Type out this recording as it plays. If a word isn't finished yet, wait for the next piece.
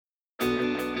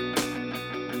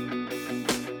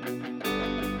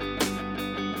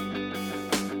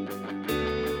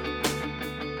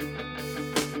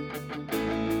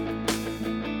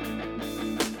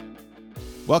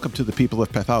Welcome to the People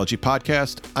of Pathology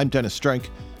podcast. I'm Dennis Strank.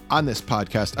 On this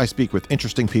podcast, I speak with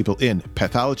interesting people in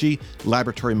pathology,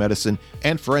 laboratory medicine,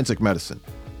 and forensic medicine.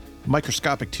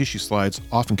 Microscopic tissue slides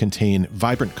often contain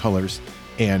vibrant colors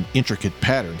and intricate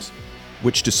patterns,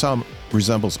 which to some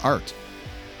resembles art.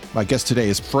 My guest today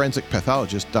is forensic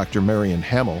pathologist Dr. Marianne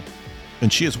Hamel,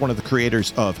 and she is one of the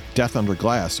creators of Death Under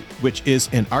Glass, which is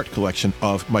an art collection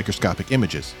of microscopic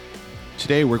images.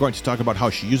 Today, we're going to talk about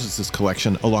how she uses this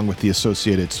collection along with the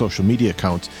associated social media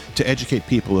accounts to educate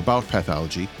people about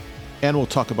pathology, and we'll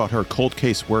talk about her cold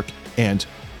case work and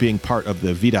being part of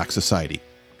the VDOC Society.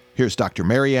 Here's Dr.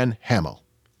 Marianne Hamel.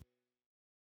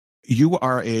 You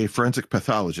are a forensic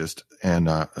pathologist, and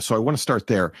so I want to start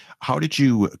there. How did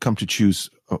you come to choose,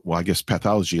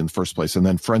 pathology in the first place, and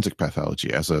then forensic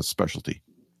pathology as a specialty?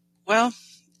 Well,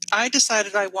 I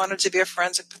decided I wanted to be a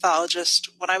forensic pathologist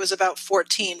when I was about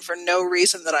 14 for no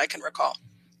reason that I can recall.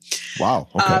 Wow.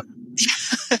 Okay.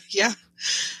 Yeah.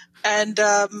 And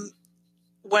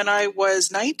when I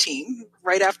was 19,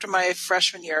 right after my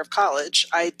freshman year of college,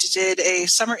 I did a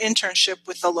summer internship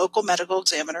with the local medical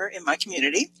examiner in my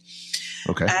community.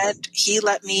 Okay. And he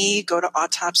let me go to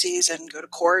autopsies and go to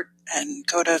court and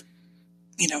go to,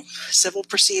 civil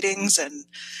proceedings, and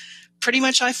pretty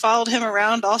much I followed him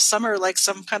around all summer like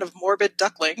some kind of morbid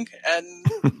duckling, and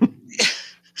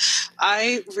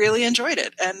I really enjoyed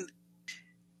it. And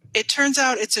it turns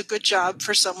out it's a good job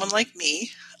for someone like me.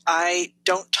 I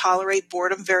don't tolerate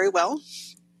boredom very well.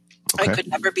 Okay. I could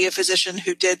never be a physician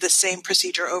who did the same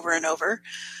procedure over and over.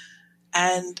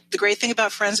 And the great thing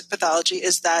about forensic pathology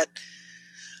is that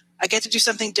I get to do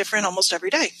something different almost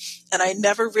every day. And I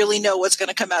never really know what's going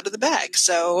to come out of the bag.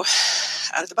 So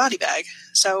out of the body bag.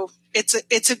 So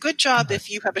it's a good job if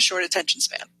you have a short attention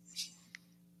span.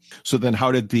 So then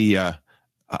how did the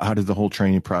whole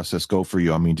training process go for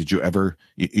you? I mean, did you ever,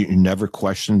 you never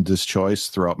questioned this choice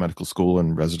throughout medical school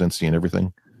and residency and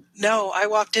everything? No, I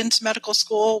walked into medical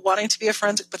school wanting to be a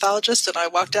forensic pathologist, and I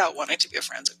walked out wanting to be a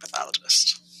forensic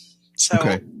pathologist. So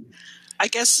okay. I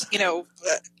guess,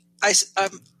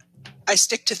 I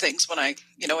stick to things when I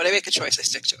make a choice, I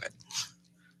stick to it.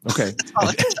 Okay. That's all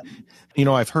I can tell.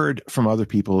 I've heard from other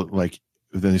people, like,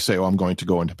 then they say, "Oh, I'm going to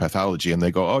go into pathology," and they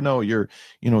go, "Oh no, you're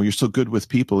so good with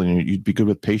people, and you'd be good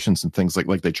with patients and things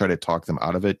like they try to talk them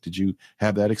out of it." Did you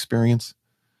have that experience?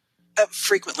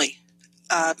 Frequently,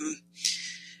 and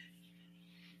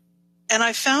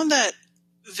I found that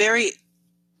very,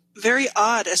 very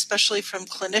odd, especially from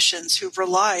clinicians who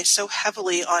rely so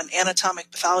heavily on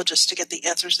anatomic pathologists to get the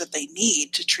answers that they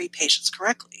need to treat patients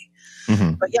correctly.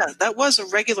 Mm-hmm. But yeah, that was a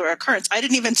regular occurrence. I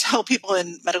didn't even tell people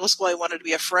in medical school I wanted to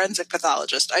be a forensic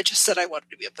pathologist. I just said I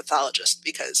wanted to be a pathologist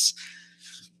because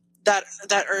that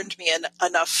earned me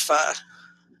enough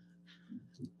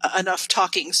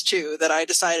talkings too that I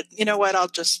decided, you know what, I'll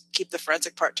just keep the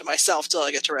forensic part to myself till I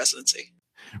get to residency.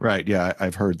 Right. Yeah,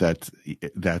 I've heard that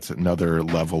that's another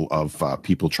level of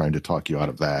people trying to talk you out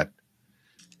of that.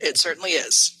 It certainly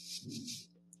is.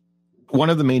 One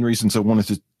of the main reasons I wanted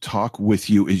to talk with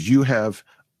you is you have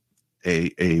a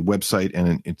website and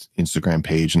an Instagram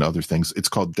page and other things. It's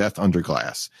called Death Under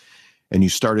Glass. And you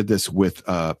started this with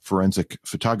forensic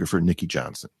photographer Nikki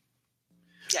Johnson.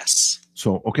 Yes.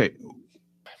 So, okay.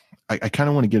 I kind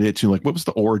of want to get into, like, what was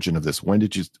the origin of this? When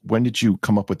did you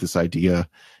come up with this idea,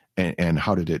 and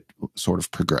how did it sort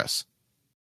of progress?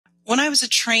 When I was a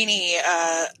trainee,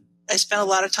 I spent a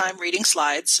lot of time reading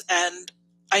slides, and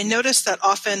I noticed that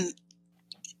often,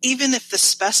 even if the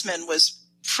specimen was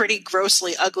pretty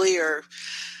grossly ugly or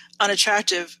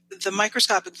unattractive, the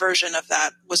microscopic version of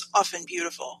that was often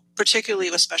beautiful,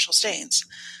 particularly with special stains.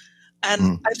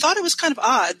 And I thought it was kind of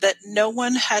odd that no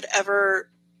one had ever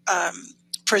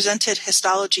presented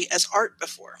histology as art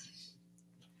before.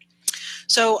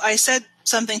 So I said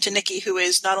something to Nikki, who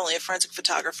is not only a forensic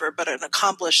photographer, but an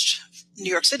accomplished New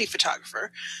York City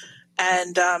photographer.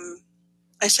 And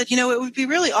I said, it would be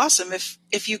really awesome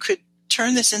if you could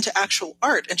turn this into actual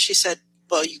art. And she said,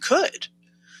 well, you could.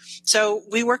 So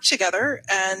we worked together,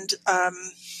 and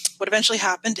what eventually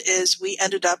happened is we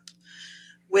ended up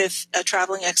with a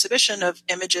traveling exhibition of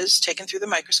images taken through the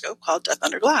microscope called Death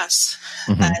Under Glass.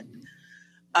 Mm-hmm.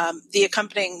 And the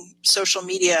accompanying social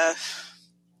media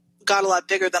got a lot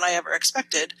bigger than I ever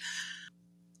expected.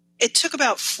 It took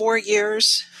about 4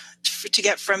 years to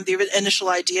get from the initial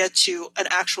idea to an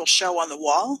actual show on the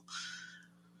wall.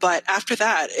 But after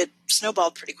that, it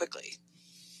snowballed pretty quickly.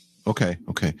 Okay.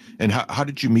 And how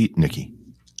did you meet Nikki?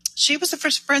 She was the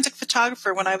first forensic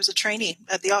photographer when I was a trainee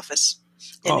at the office.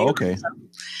 Oh, okay. So,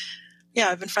 yeah,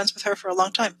 I've been friends with her for a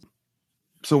long time.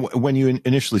 So when you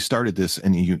initially started this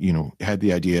and you had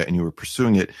the idea and you were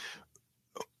pursuing it,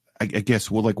 I guess,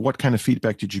 well, like what kind of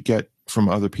feedback did you get from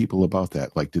other people about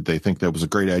that? Like, did they think that was a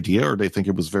great idea, or did they think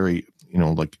it was very,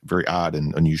 like very odd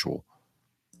and unusual?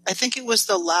 I think it was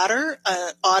the latter,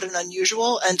 odd and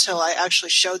unusual, until I actually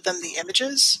showed them the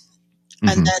images.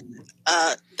 And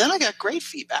then I got great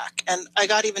feedback. And I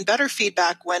got even better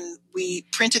feedback when we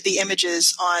printed the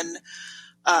images on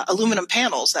aluminum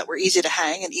panels that were easy to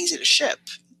hang and easy to ship.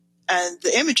 And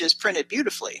the images printed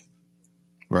beautifully.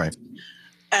 Right.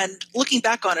 And looking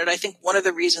back on it, I think one of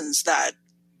the reasons that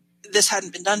this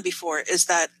hadn't been done before is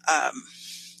that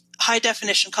high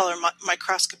definition color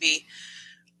microscopy,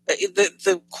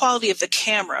 the quality of the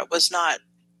camera was not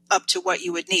up to what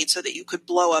you would need so that you could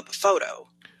blow up a photo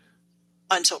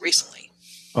until recently.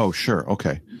 Oh, sure.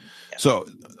 Okay.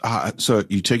 Yeah. So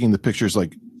you taking the pictures,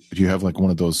 like, do you have like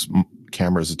one of those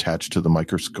cameras attached to the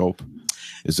microscope?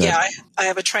 Is that? Yeah, I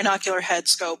have a trinocular head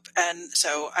scope. And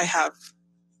so I have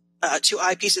 2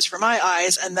 eyepieces for my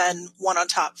eyes and then one on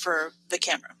top for the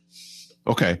camera.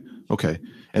 Okay.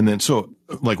 And then, so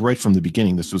like right from the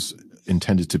beginning, this was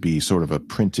intended to be sort of a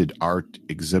printed art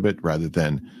exhibit rather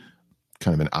than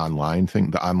kind of an online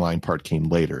thing. The online part came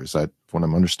later. Is that what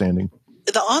I'm understanding?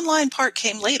 The online part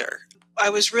came later. I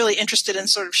was really interested in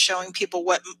sort of showing people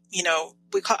what,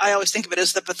 I always think of it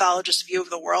as the pathologist's view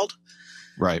of the world.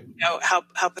 Right. How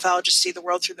pathologists see the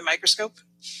world through the microscope.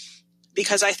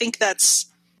 Because I think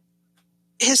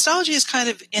histology is kind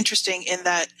of interesting in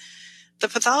that the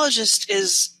pathologist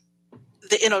is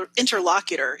the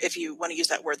interlocutor, if you want to use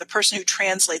that word, the person who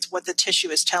translates what the tissue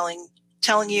is telling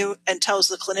you and tells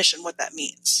the clinician what that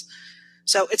means.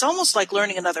 So it's almost like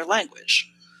learning another language.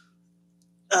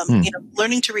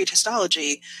 Learning to read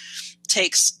histology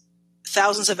takes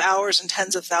thousands of hours and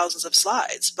tens of thousands of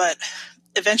slides, but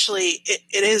eventually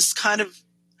it is kind of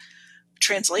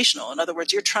translational. In other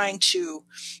words, you're trying to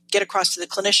get across to the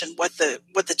clinician what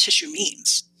the tissue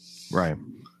means. Right.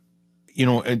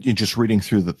 And just reading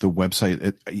through the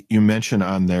website, you mentioned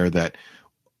on there that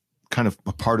kind of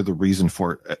a part of the reason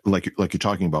for, like you're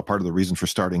talking about, part of the reason for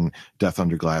starting Death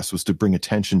Under Glass was to bring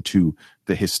attention to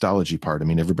the histology part. I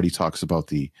mean, everybody talks about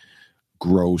the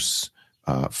gross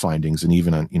findings, and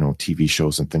even on TV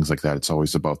shows and things like that, it's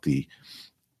always about the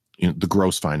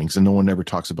gross findings, and no one ever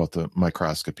talks about the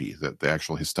microscopy, the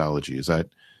actual histology.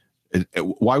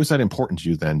 Why was that important to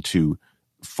you then to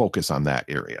focus on that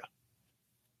area?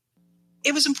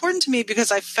 It was important to me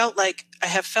because I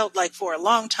have felt like for a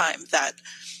long time that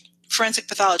forensic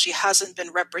pathology hasn't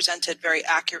been represented very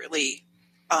accurately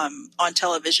on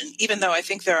television, even though I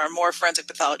think there are more forensic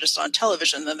pathologists on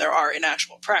television than there are in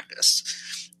actual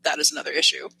practice. That is another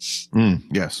issue.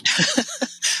 Yes.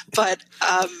 But,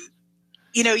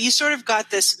 you sort of got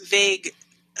this vague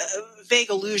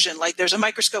illusion, like there's a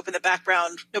microscope in the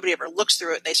background. Nobody ever looks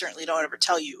through it. And they certainly don't ever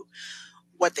tell you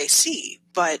what they see.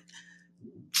 But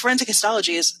forensic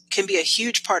histology can be a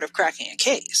huge part of cracking a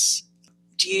case.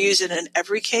 Do you use it in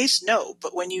every case? No,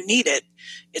 but when you need it,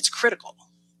 it's critical.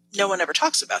 No one ever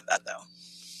talks about that, though.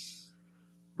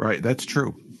 Right, that's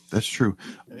true.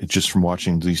 Just from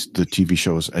watching the TV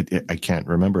shows, I can't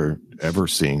remember ever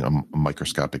seeing a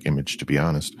microscopic image, to be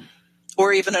honest.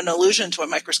 Or even an allusion to a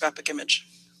microscopic image.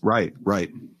 Right.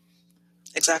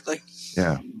 Exactly.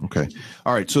 Yeah. Okay.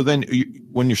 All right. So then,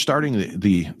 when you're starting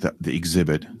the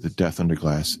exhibit, the Death Under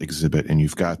Glass exhibit, and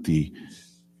you've got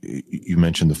you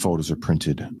mentioned the photos are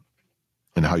printed,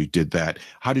 and how you did that.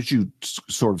 How did you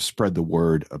sort of spread the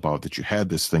word about that you had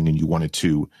this thing and you wanted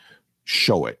to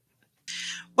show it?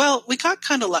 Well, we got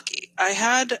kind of lucky. I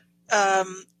had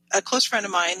a close friend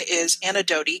of mine is Anna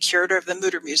Doty, curator of the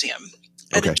Mutter Museum.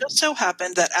 And It just so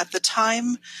happened that at the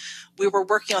time we were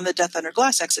working on the Death Under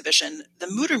Glass exhibition, the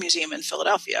Mutter Museum in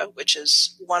Philadelphia, which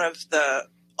is one of the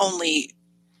only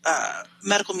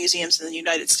medical museums in the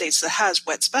United States that has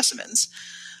wet specimens,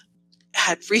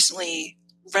 had recently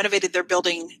renovated their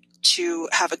building to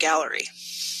have a gallery.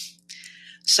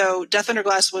 So Death Under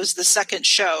Glass was the second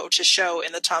show to show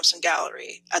in the Thompson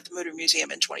Gallery at the Mutter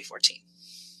Museum in 2014.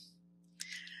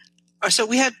 So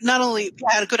we had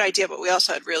a good idea, but we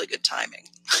also had really good timing,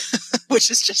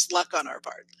 which is just luck on our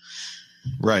part.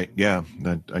 Right. Yeah,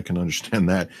 I can understand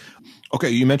that. Okay,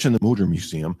 you mentioned the Mutter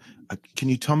Museum. Can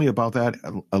you tell me about that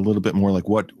a little bit more? Like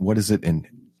what is it? And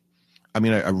I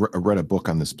mean, I read a book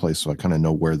on this place, so I kind of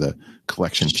know where the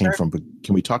collection came from. But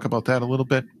can we talk about that a little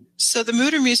bit? So the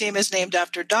Mutter Museum is named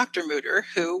after Dr. Mutter,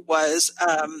 who was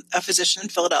a physician in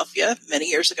Philadelphia many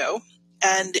years ago.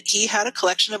 And he had a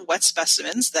collection of wet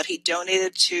specimens that he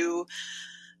donated to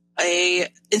an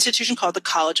institution called the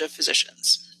College of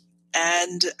Physicians.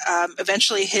 And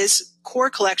eventually his core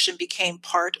collection became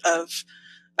the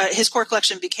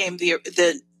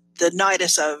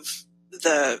nidus of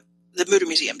the the Mutter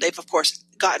Museum. They've, of course,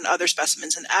 gotten other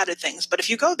specimens and added things. But if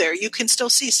you go there, you can still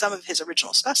see some of his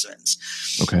original specimens.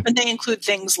 Okay. And they include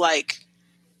things like,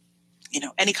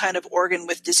 any kind of organ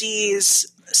with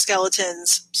disease,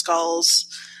 skeletons, skulls,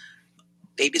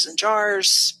 babies in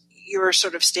jars, your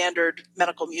sort of standard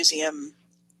medical museum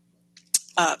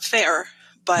fare.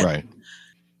 But right.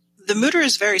 the Mutter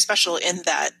is very special in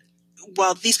that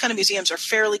while these kind of museums are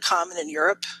fairly common in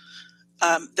Europe,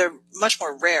 they're much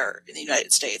more rare in the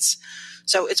United States.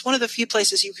 So it's one of the few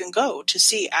places you can go to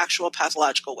see actual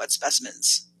pathological wet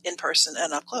specimens in person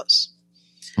and up close.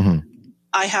 Mm-hmm.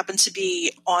 I happen to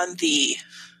be on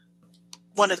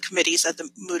one of the committees at the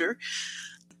Mutter,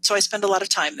 so I spend a lot of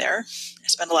time there. I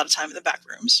spend a lot of time in the back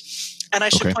rooms. And I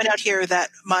should point out here that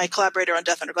my collaborator on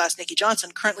Death Under Glass, Nikki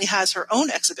Johnson, currently has her own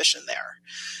exhibition there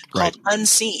called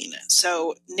Unseen.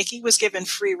 So Nikki was given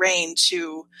free rein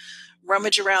to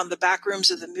rummage around the back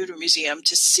rooms of the Mutter Museum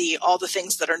to see all the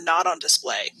things that are not on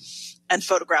display and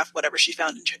photograph whatever she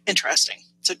found interesting.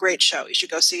 It's a great show. You should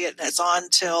go see it. And it's on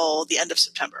till the end of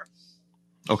September.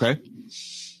 Okay.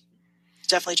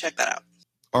 Definitely check that out.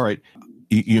 All right.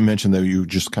 You mentioned that you were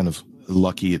just kind of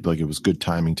lucky, like it was good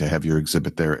timing to have your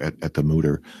exhibit there at the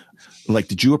Mutter. Like,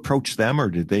 did you approach them or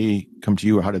did they come to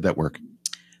you, or how did that work?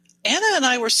 Anna and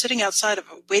I were sitting outside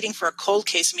waiting for a cold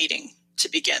case meeting to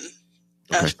begin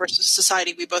for a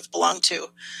society we both belong to.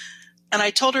 And I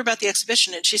told her about the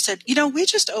exhibition and she said, we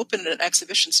just opened an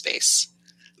exhibition space.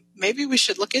 Maybe we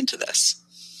should look into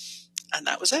this. And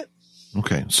that was it.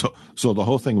 Okay. So the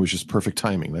whole thing was just perfect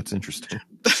timing. That's interesting.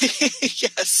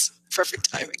 Yes.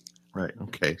 Perfect timing. Right.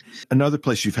 Okay. Another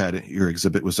place you've had your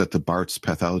exhibit was at the Barts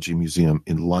Pathology Museum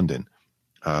in London,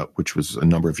 which was a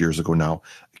number of years ago now.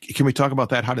 Can we talk about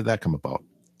that? How did that come about?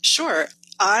 Sure.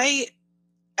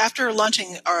 After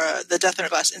launching the Death Under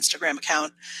Glass Instagram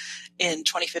account in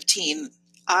 2015,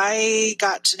 I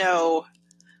got to know,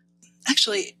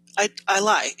 actually, I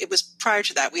lie. It was prior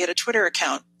to that. We had a Twitter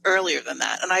account earlier than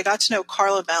that. And I got to know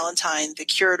Carla Valentine, the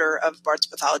curator of Barts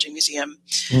Pathology Museum.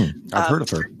 I've heard of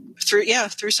her.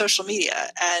 Through social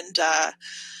media. And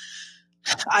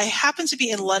I happened to be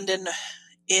in London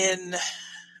in,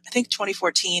 I think,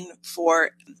 2014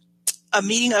 for a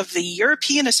meeting of the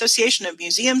European Association of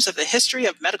Museums of the History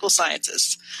of Medical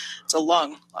Sciences. It's a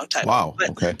long, long time. Wow.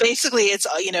 But okay. Basically, it's,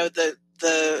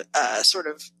 the sort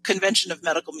of convention of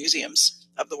medical museums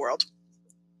of the world.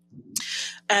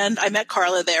 And I met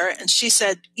Carla there and she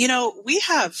said, we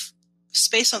have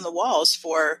space on the walls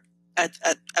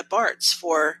at Barts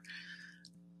for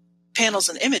panels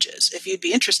and images if you'd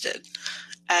be interested.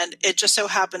 And it just so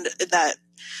happened that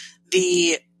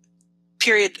the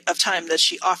period of time that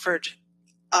she offered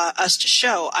us to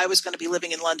show, I was going to be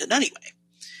living in London anyway.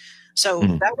 So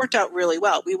that worked out really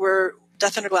well.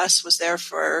 Death Under Glass was there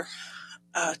for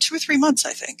 2 or 3 months,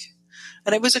 I think.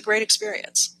 And it was a great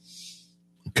experience.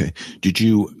 Okay. Did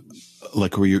you,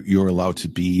 were you allowed to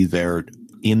be there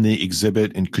in the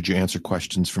exhibit, and could you answer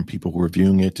questions from people who were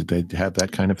viewing it? Did they have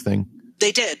that kind of thing?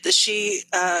 They did.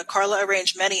 Carla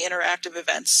arranged many interactive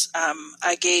events.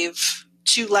 I gave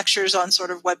 2 lectures on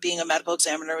sort of what being a medical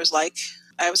examiner was like.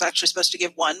 I was actually supposed to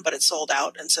give one, but it sold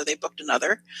out, and so they booked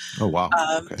another. Oh, wow.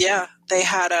 Okay. Yeah, they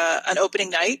had an opening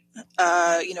night,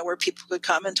 where people could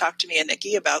come and talk to me and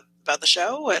Nikki about the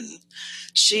show, and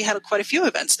she had quite a few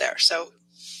events there. So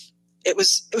it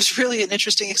was really an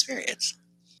interesting experience.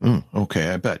 Okay,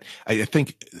 I bet. I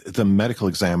think the medical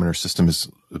examiner system is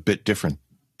a bit different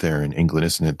there in England,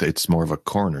 isn't it? It's more of a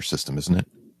coroner system, isn't it?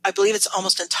 I believe it's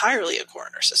almost entirely a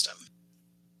coroner system,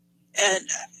 and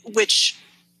which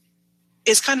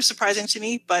is kind of surprising to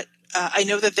me, but I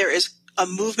know that there is a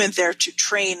movement there to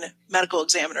train medical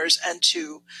examiners and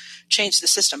to change the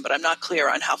system, but I'm not clear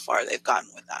on how far they've gotten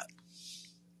with that.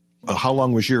 How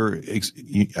long was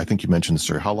I think you mentioned this,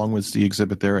 sir. How long was the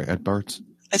exhibit there at Barts?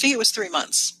 I think it was 3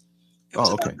 months.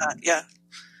 Okay. Yeah.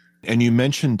 And you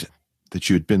mentioned that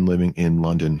you had been living in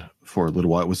London for a little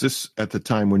while. Was this at the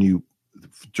time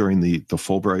during the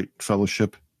Fulbright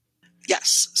Fellowship?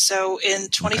 Yes. So in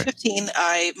 2015,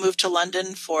 I moved to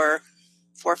London for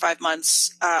 4 or 5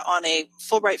 months on a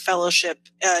Fulbright Fellowship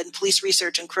in Police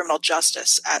Research and Criminal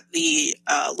Justice at the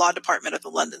Law Department of the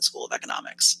London School of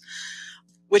Economics,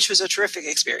 which was a terrific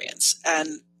experience.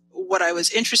 And what I was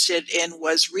interested in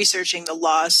was researching the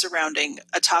laws surrounding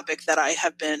a topic that I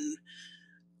have been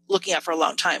looking at for a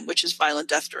long time, which is violent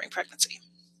death during pregnancy.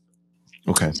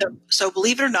 Okay. So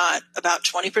believe it or not, about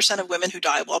 20% of women who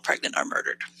die while pregnant are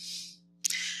murdered.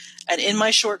 And in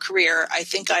my short career, I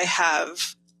think I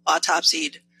have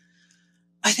autopsied,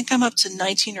 I think I'm up to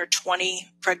 19 or 20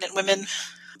 pregnant women,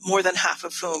 more than half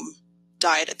of whom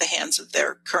died at the hands of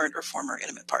their current or former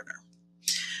intimate partner.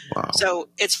 Wow. So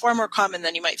it's far more common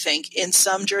than you might think. In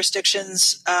some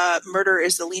jurisdictions, murder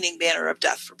is the leading manner of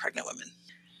death for pregnant women,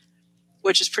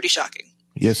 which is pretty shocking.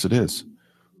 Yes, it is.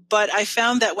 But I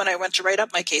found that when I went to write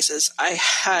up my cases, I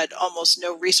had almost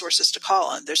no resources to call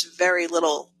on. There's very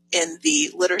little in the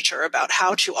literature about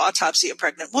how to autopsy a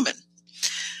pregnant woman.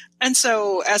 And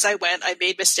so as I went, I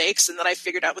made mistakes, and then I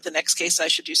figured out with the next case I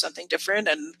should do something different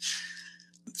and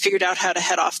figured out how to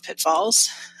head off pitfalls.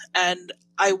 And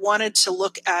I wanted to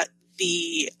look at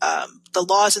the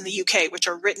laws in the UK, which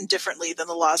are written differently than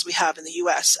the laws we have in the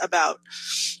US about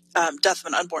death of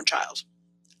an unborn child.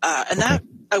 That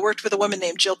I worked with a woman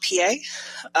named Jill P.A.,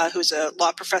 who's a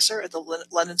law professor at the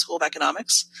London School of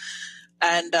Economics.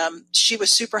 And she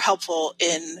was super helpful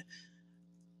in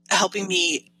helping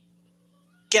me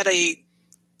get a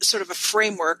sort of a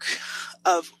framework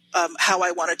of how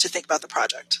I wanted to think about the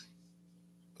project.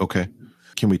 Okay.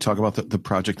 Can we talk about the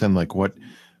project then? Like what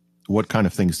kind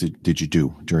of things did you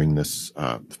do during this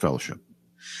fellowship?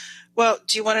 Well,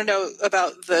 do you want to know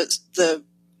about the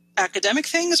academic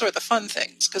things or the fun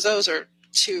things? Because those are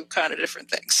two kind of different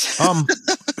things.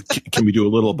 Can we do a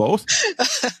little of both?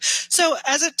 So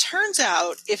as it turns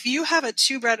out, if you have a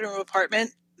 2-bedroom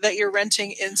apartment that you're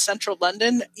renting in central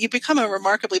London, you become a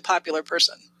remarkably popular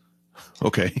person.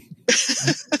 Okay.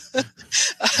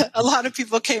 A lot of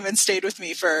people came and stayed with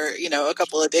me for, a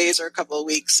couple of days or a couple of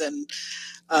weeks. And,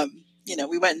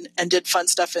 we went and did fun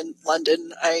stuff in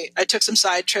London. I took some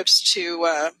side trips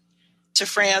to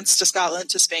France, to Scotland,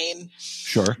 to Spain.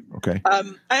 Sure. Okay.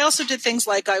 I also did things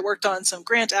like I worked on some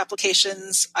grant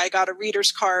applications. I got a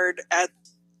reader's card at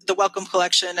the Wellcome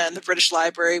Collection and the British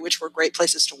Library, which were great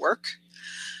places to work.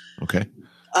 Okay.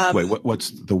 Wait, what's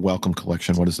the Wellcome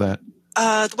Collection? What is that?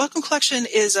 The Wellcome Collection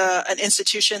is an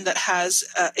institution that has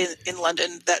in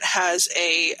London that has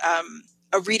a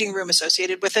reading room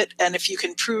associated with it. And if you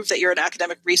can prove that you're an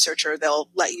academic researcher, they'll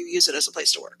let you use it as a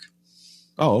place to work.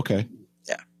 Oh, okay.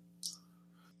 Yeah.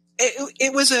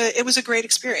 It was a great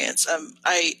experience.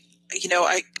 I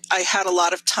had a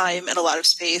lot of time and a lot of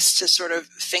space to sort of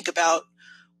think about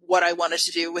what I wanted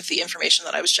to do with the information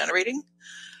that I was generating.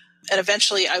 And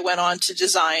eventually I went on to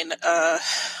design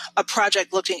a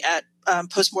project looking at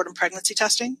postmortem pregnancy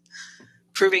testing,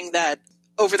 proving that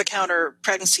over-the-counter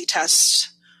pregnancy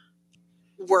tests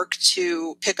work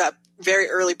to pick up very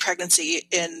early pregnancy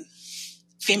in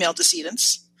female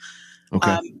decedents.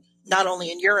 Okay. Not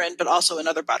only in urine, but also in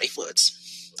other body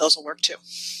fluids. Those will work too.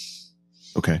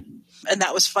 Okay. And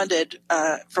that was funded,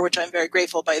 for which I'm very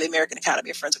grateful, by the American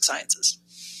Academy of Forensic Sciences.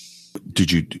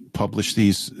 Did you publish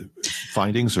these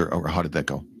findings or how did that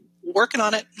go? Working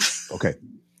on it. Okay.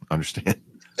 Understand.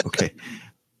 Okay.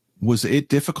 Was it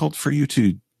difficult for you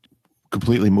to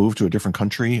completely move to a different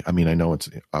country? I mean, I know it's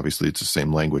the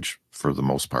same language for the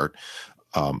most part.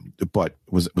 But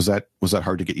was that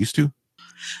hard to get used to?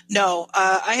 No,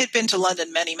 I had been to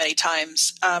London many, many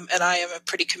times, and I am a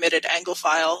pretty committed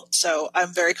Anglophile, so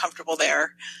I'm very comfortable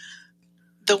there.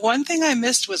 The one thing I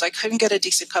missed was I couldn't get a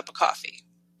decent cup of coffee.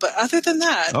 But other than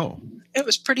that, It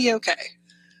was pretty okay.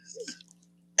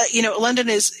 London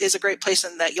is a great place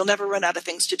in that you'll never run out of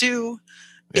things to do.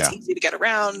 It's easy to get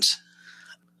around.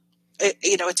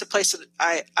 It's a place that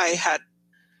I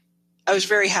was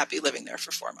very happy living there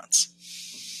for 4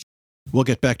 months. We'll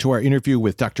get back to our interview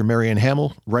with Dr. Marianne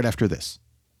Hamel right after this.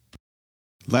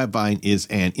 LabVine is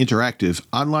an interactive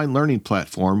online learning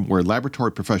platform where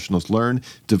laboratory professionals learn,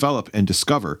 develop, and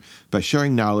discover by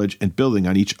sharing knowledge and building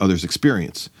on each other's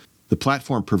experience. The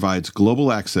platform provides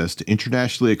global access to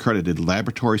internationally accredited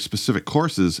laboratory-specific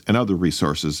courses and other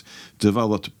resources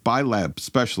developed by lab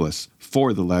specialists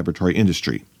for the laboratory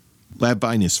industry.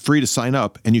 LabVine is free to sign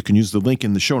up, and you can use the link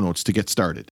in the show notes to get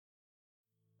started.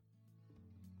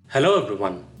 Hello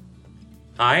everyone.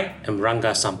 I am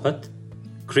Ranga Sampath,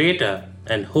 creator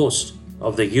and host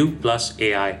of the U Plus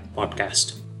AI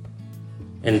podcast.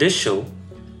 In this show,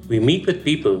 we meet with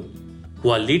people who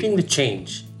are leading the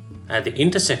change at the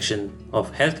intersection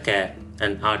of healthcare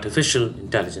and artificial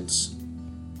intelligence.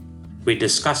 We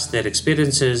discuss their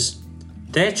experiences,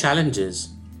 their challenges,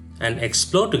 and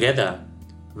explore together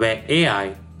where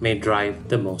AI may drive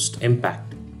the most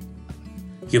impact.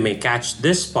 You may catch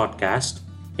this podcast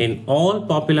in all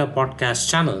popular podcast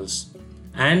channels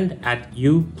and at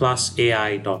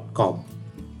uplusai.com.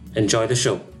 Enjoy the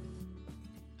show.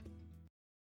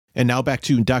 And now back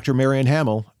to Dr. Marianne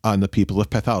Hamel on the People of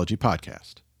Pathology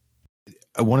podcast.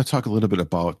 I want to talk a little bit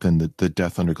about then the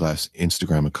Death Under Glass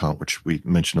Instagram account, which we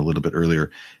mentioned a little bit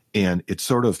earlier. And it's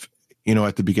sort of,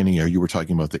 at the beginning here, you were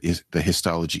talking about the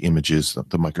histology images,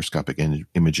 the microscopic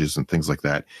images and things like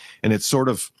that. And it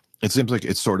seems like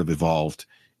it's sort of evolved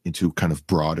into kind of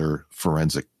broader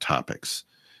forensic topics.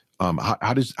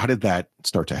 How did that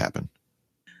start to happen?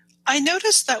 I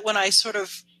noticed that when I sort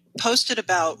of posted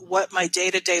about what my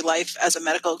day-to-day life as a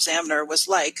medical examiner was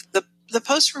like, the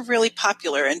posts were really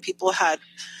popular and people had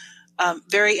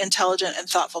very intelligent and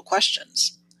thoughtful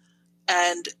questions.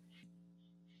 And,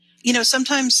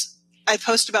 sometimes I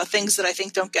post about things that I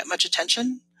think don't get much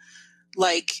attention,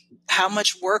 like how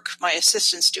much work my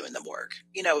assistants do in the morgue.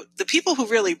 The people who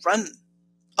really run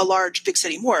a large big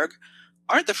city morgue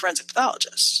aren't the forensic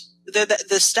pathologists. They're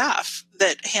the staff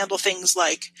that handle things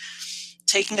like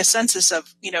taking a census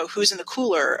of, who's in the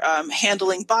cooler,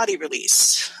 handling body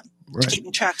release, right,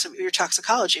 keeping tracks of your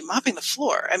toxicology, mopping the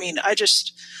floor. I mean,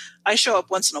 I show up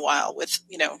once in a while with,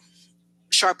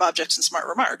 sharp objects and smart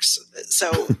remarks.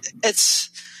 So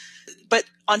but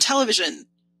on television,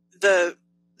 the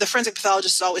forensic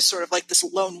pathologist is always sort of like this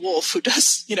lone wolf who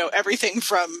does, everything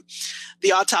from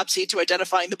the autopsy to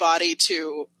identifying the body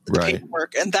to the right,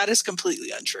 paperwork. And that is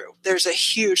completely untrue. There's a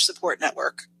huge support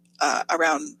network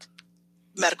around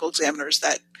medical examiners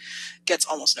that gets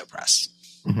almost no press.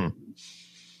 Mm-hmm.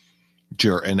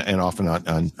 Sure. And often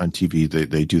on TV,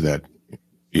 they do that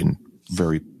in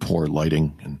very poor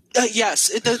lighting. And yes.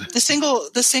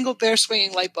 The single bare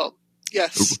swinging light bulb.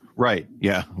 Yes. Right.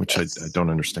 Yeah. Which yes. I don't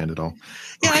understand at all.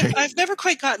 Yeah. Okay. I've never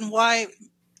quite gotten why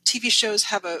TV shows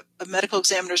have a medical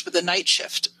examiners with a night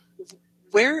shift,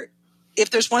 where if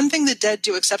there's one thing the dead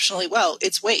do exceptionally well,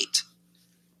 it's wait.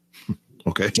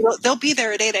 Okay. They'll be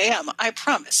there at 8 a.m. I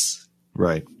promise.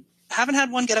 Right. Haven't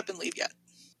had one get up and leave yet.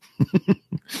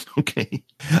 Okay.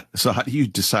 So how do you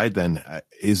decide then?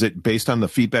 Is it based on the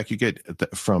feedback you get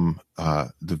from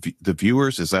the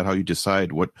viewers? Is that how you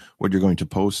decide what you're going to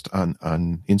post on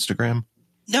Instagram?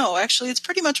 No, actually, it's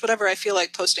pretty much whatever I feel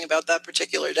like posting about that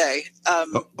particular day.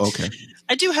 Okay.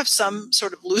 I do have some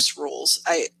sort of loose rules.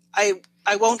 I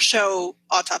won't show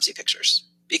autopsy pictures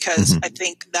because I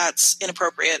think that's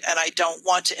inappropriate, and I don't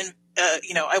want to.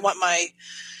 I want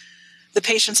the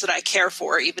patients that I care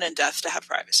for, even in death, to have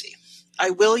privacy. I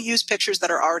will use pictures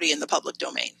that are already in the public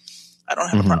domain. I don't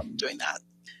have a problem doing that.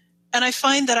 And I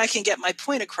find that I can get my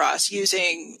point across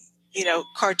using,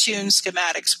 cartoons,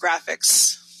 schematics,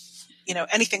 graphics,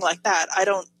 anything like that. I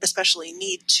don't especially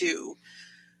need to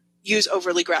use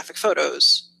overly graphic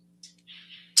photos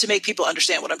to make people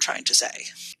understand what I'm trying to say.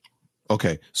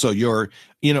 Okay. So you're,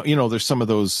 there's some of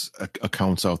those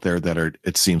accounts out there that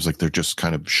it seems like they're just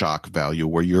kind of shock value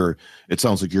where it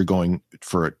sounds like you're going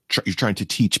you're trying to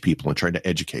teach people and trying to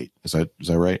educate. Is that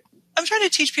right? I'm trying to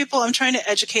teach people. I'm trying to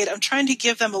educate. I'm trying to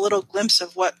give them a little glimpse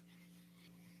of what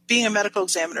being a medical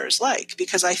examiner is like,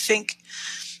 because I think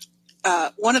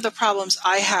one of the problems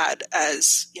I had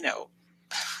as,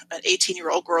 an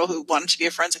 18-year-old girl who wanted to be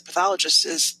a forensic pathologist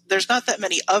is there's not that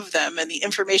many of them, and the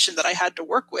information that I had to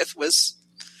work with was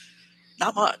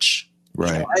not much.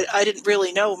 Right. I didn't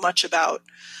really know much about,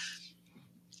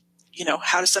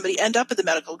 how does somebody end up at the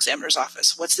medical examiner's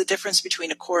office? What's the difference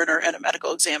between a coroner and a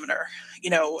medical examiner?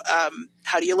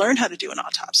 How do you learn how to do an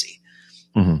autopsy?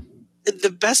 Mm-hmm. The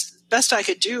best I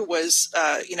could do was,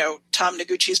 Tom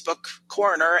Noguchi's book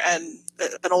Coroner and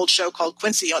an old show called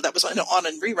Quincy that was on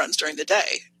in reruns during the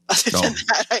day.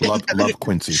 Love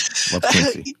Quincy. Love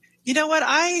Quincy. You know what?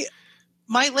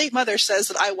 My late mother says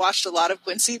that I watched a lot of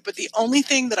Quincy, but the only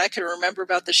thing that I could remember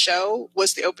about the show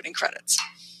was the opening credits.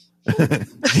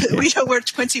 Where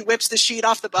Quincy whips the sheet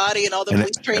off the body and all the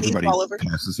police trainees fall over.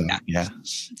 Passes out. Yeah.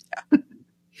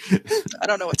 I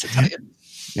don't know what to tell you.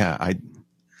 Yeah,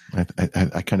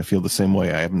 I kind of feel the same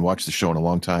way. I haven't watched the show in a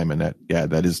long time, and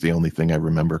that is the only thing I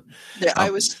remember. Yeah,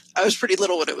 I was pretty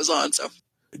little when it was on. So,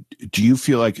 do you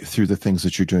feel like through the things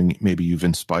that you're doing, maybe you've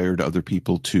inspired other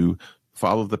people to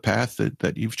follow the path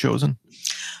that you've chosen?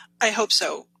 I hope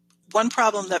so. One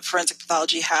problem that forensic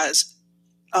pathology has,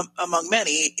 among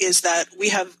many, is that we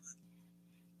have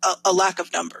a lack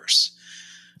of numbers.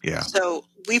 Yeah. So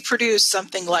we produce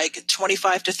something like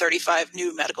 25 to 35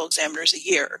 new medical examiners a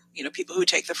year, people who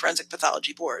take the forensic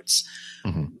pathology boards.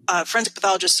 Mm-hmm. Forensic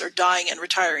pathologists are dying and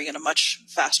retiring at a much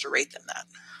faster rate than that.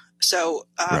 So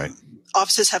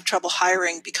offices have trouble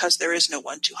hiring because there is no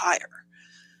one to hire.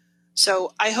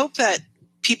 So I hope that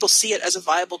people see it as a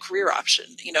viable career option.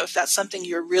 If that's something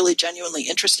you're really genuinely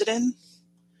interested in,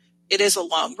 it is a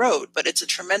long road, but it's a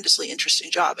tremendously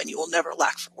interesting job and you will never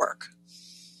lack for work.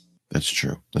 That's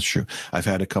true. I've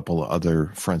had a couple of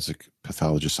other forensic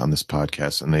pathologists on this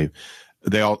podcast, and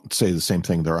they all say the same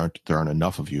thing. There aren't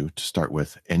enough of you to start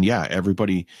with. And yeah,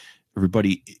 everybody,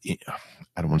 I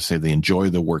don't want to say they enjoy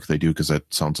the work they do because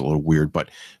that sounds a little weird, but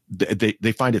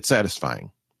they find it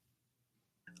satisfying.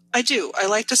 I do. I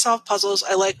like to solve puzzles.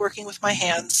 I like working with my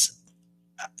hands.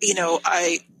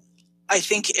 I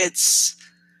think it's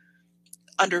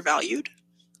undervalued.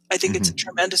 I think it's a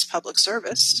tremendous public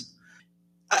service.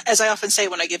 As I often say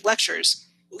when I give lectures,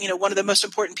 one of the most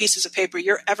important pieces of paper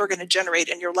you're ever going to generate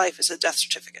in your life is a death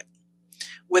certificate.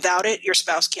 Without it, your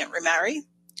spouse can't remarry.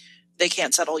 They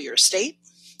can't settle your estate.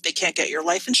 They can't get your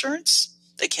life insurance.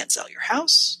 They can't sell your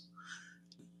house.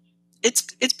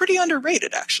 It's pretty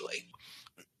underrated, actually.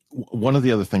 One of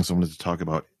the other things I wanted to talk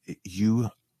about, you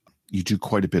do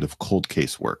quite a bit of cold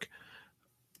case work.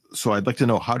 So I'd like to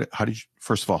know how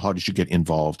did you get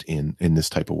involved in this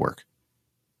type of work?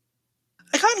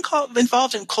 I got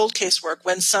involved in cold case work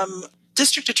when some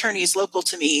district attorneys local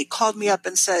to me called me up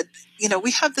and said,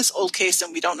 we have this old case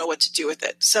and we don't know what to do with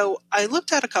it. So I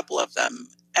looked at a couple of them,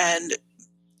 and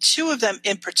two of them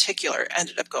in particular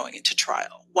ended up going into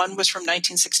trial. One was from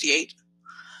 1968.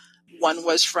 One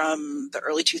was from the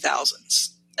early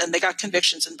 2000s. And they got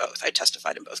convictions in both. I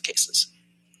testified in both cases.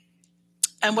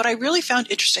 And what I really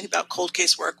found interesting about cold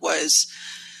case work was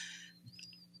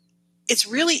it's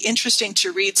really interesting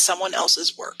to read someone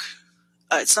else's work.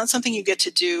 It's not something you get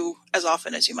to do as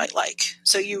often as you might like.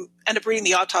 So you end up reading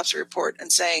the autopsy report and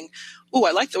saying, "Oh,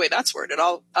 I like the way that's worded.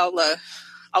 I'll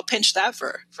pinch that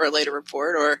for a later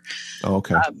report." Or,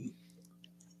 okay.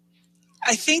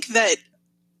 I think that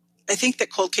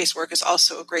cold case work is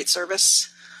also a great service,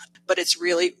 but it's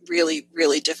really, really,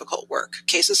 really difficult work.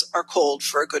 Cases are cold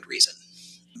for a good reason.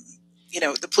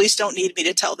 The police don't need me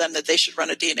to tell them that they should run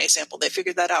a DNA sample. They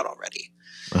figured that out already.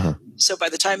 Uh-huh. So by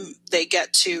the time they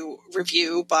get to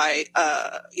review by,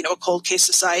 a cold case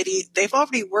society, they've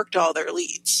already worked all their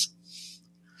leads.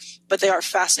 But they are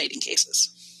fascinating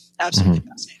cases. Absolutely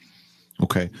fascinating.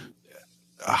 Okay.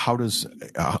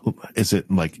 Is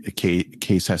it like a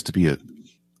case has to be a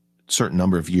certain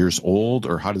number of years old,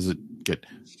 or how does it get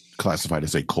classified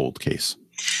as a cold case?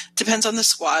 Depends on the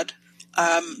squad.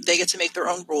 They get to make their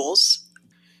own rules.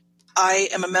 I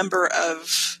am a member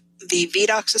of the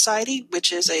VDOC Society,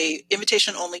 which is a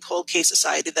invitation-only cold case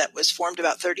society that was formed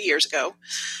about 30 years ago.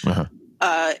 Uh-huh.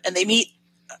 And they meet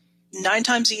 9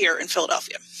 times a year in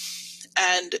Philadelphia.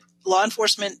 And law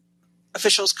enforcement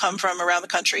officials come from around the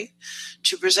country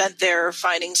to present their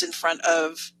findings in front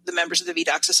of the members of the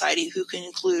VDOC Society, who can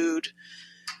include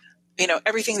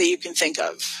everything that you can think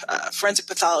of: forensic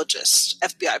pathologists,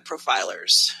 FBI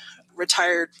profilers,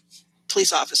 retired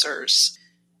police officers,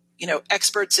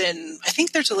 experts in, I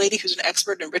think there's a lady who's an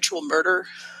expert in ritual murder,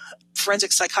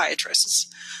 forensic psychiatrists.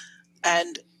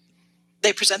 And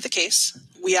they present the case.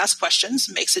 We ask questions,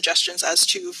 make suggestions as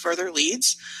to further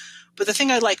leads. But the thing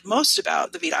I like most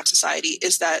about the VDOC Society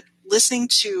is that listening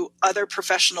to other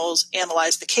professionals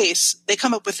analyze the case, they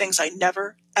come up with things I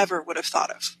never, ever would have thought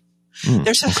of.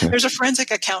 There's a forensic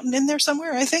accountant in there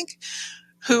somewhere, I think,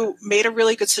 who made a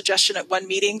really good suggestion at one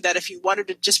meeting that if you wanted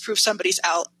to disprove somebody's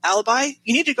alibi,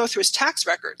 you need to go through his tax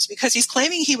records because he's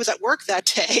claiming he was at work that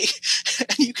day,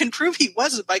 and you can prove he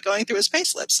wasn't by going through his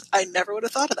payslips. I never would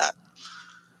have thought of that.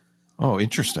 Oh,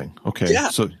 interesting. Okay. Yeah,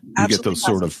 so you get those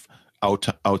sort of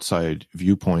outside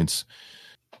viewpoints.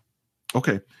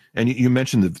 Okay. And you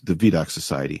mentioned the VDOC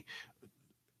Society.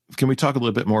 Can we talk a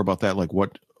little bit more about that? Like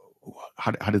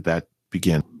how did that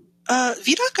begin?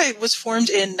 VDOC was formed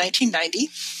in 1990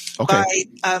 by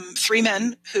 3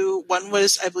 men who, one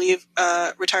was, I believe,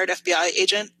 retired FBI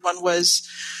agent, one was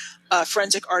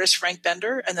forensic artist Frank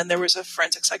Bender, and then there was a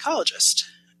forensic psychologist.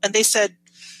 And they said,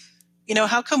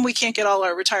 how come we can't get all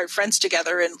our retired friends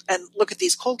together and look at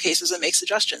these cold cases and make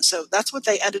suggestions? So that's what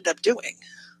they ended up doing.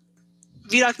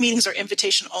 VDOC meetings are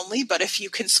invitation only, but if you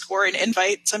can score an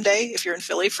invite someday, if you're in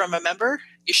Philly from a member,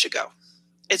 you should go.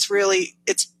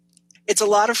 It's a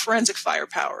lot of forensic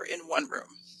firepower in one room.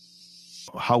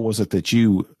 How was it that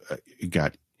you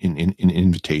got an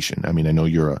invitation? I mean, I know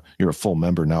you're a full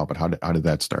member now, but how did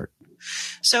that start?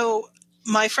 So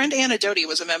my friend Anna Doty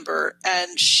was a member,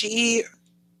 and she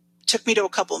took me to a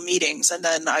couple meetings, and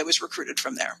then I was recruited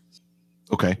from there.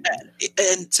 Okay.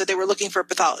 And so they were looking for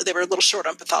they were a little short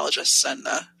on pathologists, and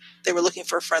they were looking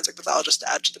for a forensic pathologist to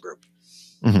add to the group.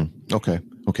 Mm-hmm. Okay.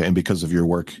 And because of your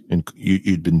work, and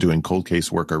you'd been doing cold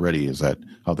case work already, is that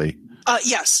how they?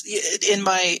 Yes.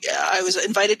 I was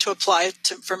invited to apply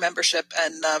for membership,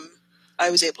 and I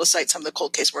was able to cite some of the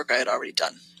cold case work I had already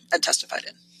done and testified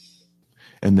in.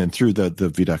 And then through the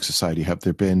VDOC Society,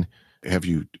 have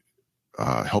you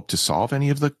helped to solve any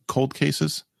of the cold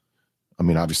cases? I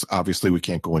mean, obviously we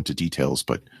can't go into details,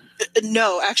 but.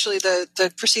 No, actually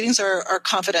the proceedings are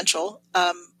confidential.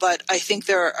 But I think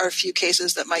there are a few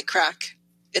cases that might crack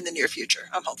in the near future.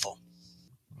 I'm hopeful.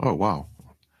 Oh, wow.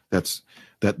 That's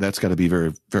got to be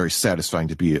very, very satisfying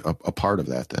to be a part of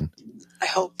that then. I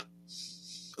hope.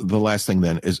 the last thing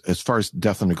then is, as far as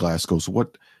Death Under Glass goes,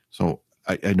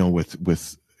 I know with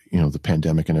the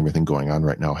pandemic and everything going on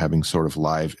right now, having sort of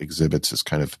live exhibits is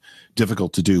kind of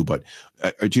difficult to do, but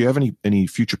do you have any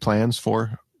future plans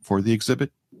for the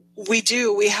exhibit? We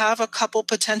do. We have a couple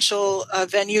potential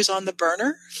venues on the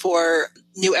burner for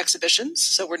new exhibitions,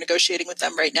 so we're negotiating with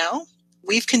them right now.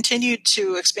 We've continued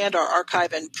to expand our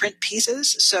archive and print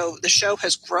pieces, so the show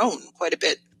has grown quite a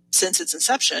bit since its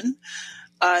inception.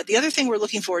 The other thing we're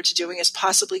looking forward to doing is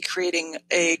possibly creating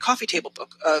a coffee table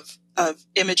book of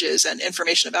images and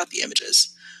information about the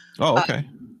images. Oh, okay.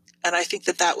 And I think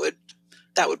that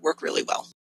would work really well.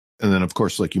 And then, of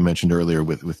course, like you mentioned earlier,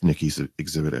 with Nikki's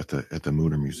exhibit at the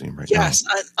Mutter Museum now. Yes,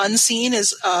 Unseen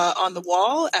is on the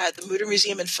wall at the Mutter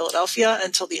Museum in Philadelphia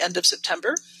until the end of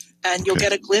September. And you'll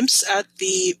get a glimpse at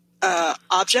the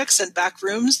objects and back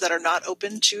rooms that are not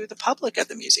open to the public at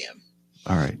the museum.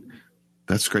 All right.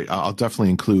 That's great. I'll definitely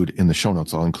include in the show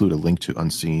notes, I'll include a link to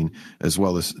Unseen, as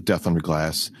well as Death Under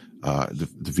Glass, the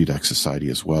VDAC Society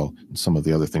as well, and some of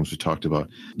the other things we talked about.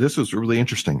 This was really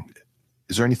interesting.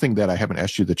 Is there anything that I haven't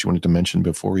asked you that you wanted to mention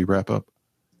before we wrap up?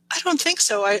 I don't think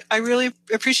so. I really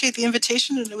appreciate the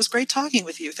invitation, and it was great talking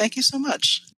with you. Thank you so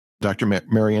much. Dr.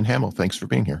 Marianne Hamill, thanks for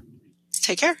being here.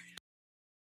 Take care.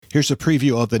 Here's a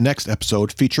preview of the next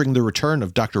episode featuring the return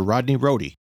of Dr. Rodney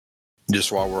Rohde.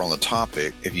 Just while we're on the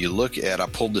topic, if you look at, I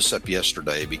pulled this up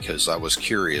yesterday because I was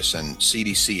curious, and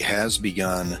CDC has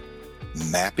begun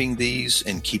mapping these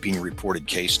and keeping reported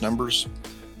case numbers.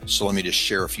 So let me just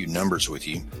share a few numbers with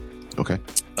you. Okay.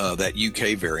 That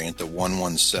UK variant, the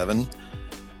 117,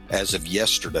 as of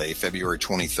yesterday, February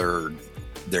 23rd,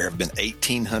 there have been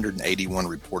 1,881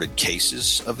 reported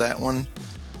cases of that one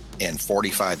in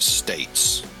 45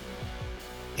 states.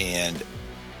 And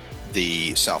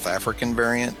the South African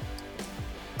variant,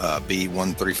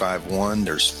 B1351,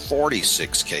 there's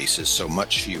 46 cases, so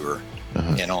much fewer,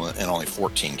 and only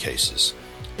 14 cases.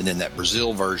 And then that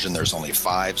Brazil version, there's only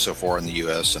 5 so far in the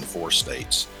U.S. and 4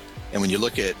 states. And when you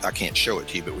look at, I can't show it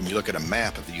to you, but when you look at a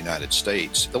map of the United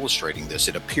States illustrating this,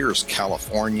 it appears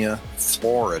California,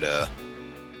 Florida,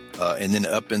 and then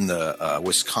up in the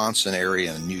Wisconsin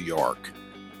area and New York,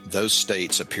 those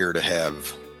states appear to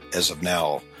have, as of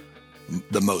now,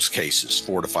 the most cases,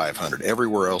 400 to 500.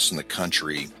 Everywhere else in the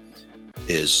country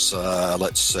is,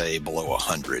 let's say, below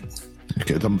 100.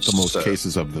 Okay, the most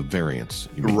cases of the variants.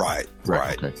 Right.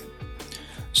 Okay.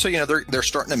 So, they're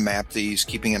starting to map these,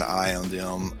 keeping an eye on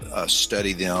them,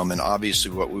 study them. And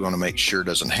obviously what we want to make sure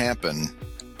doesn't happen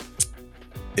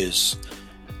is,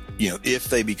 if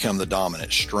they become the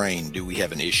dominant strain, do we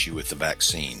have an issue with the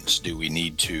vaccines? Do we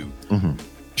need to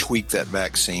tweak that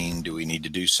vaccine? Do we need to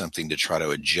do something to try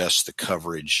to adjust the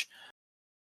coverage?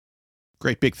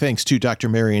 Great big thanks to Dr.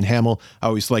 Marianne Hamill. I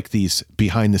always like these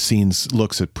behind the scenes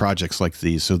looks at projects like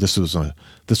these. So this one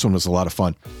was a lot of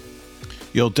fun.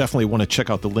 You'll definitely want to check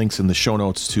out the links in the show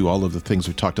notes to all of the things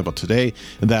we talked about today,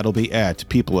 and that'll be at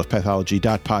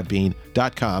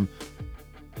peopleofpathology.podbean.com.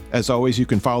 As always, you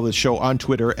can follow the show on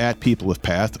Twitter at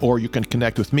peopleofpath, or you can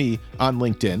connect with me on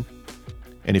LinkedIn.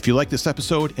 And if you like this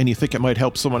episode and you think it might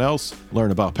help someone else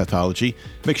learn about pathology,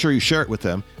 make sure you share it with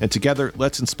them, and together,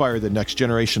 let's inspire the next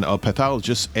generation of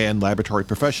pathologists and laboratory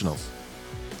professionals.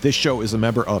 This show is a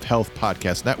member of Health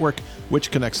Podcast Network,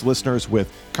 which connects listeners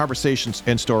with conversations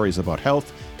and stories about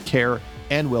health, care,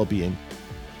 and well-being.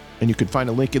 And you can find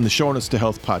a link in the show notes to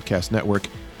Health Podcast Network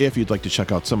if you'd like to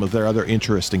check out some of their other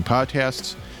interesting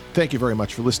podcasts. Thank you very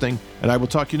much for listening, and I will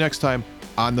talk to you next time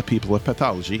on the People of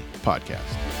Pathology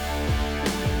podcast.